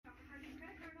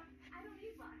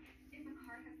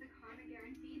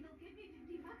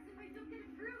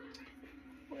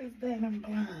is that in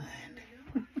blind?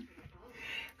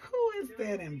 Who is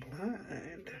that in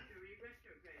blind?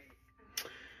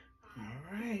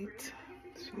 Alright.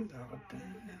 She's all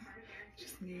done.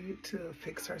 Just need to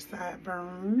fix her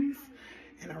sideburns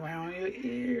and around your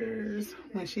ears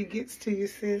when she gets to you,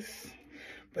 sis.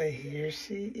 But here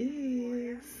she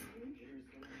is.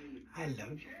 I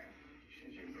love you.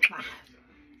 Mwah.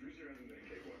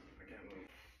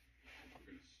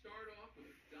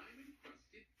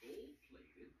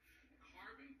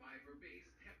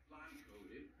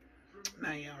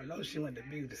 Now y'all know she went to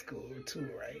beauty school too,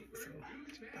 right? So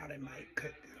she thought it might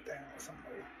cut this down some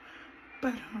more.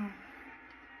 But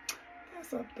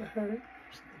that's up to her.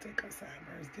 She can take her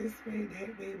sideburns this way,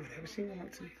 that way, whatever she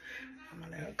wants to. I'm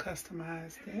gonna let her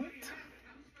customize that.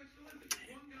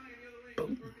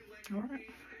 Boom. Alright.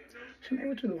 Shanae,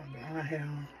 what you doing? Blonde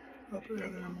hair up early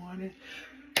in the morning.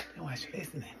 Then wash your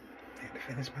face and then I had to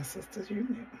finish my sister's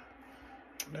unit.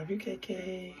 Love you,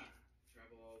 KK.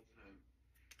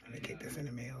 Let me get this in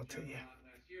the mail to you.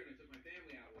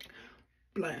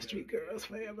 Blind Street Girls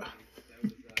forever.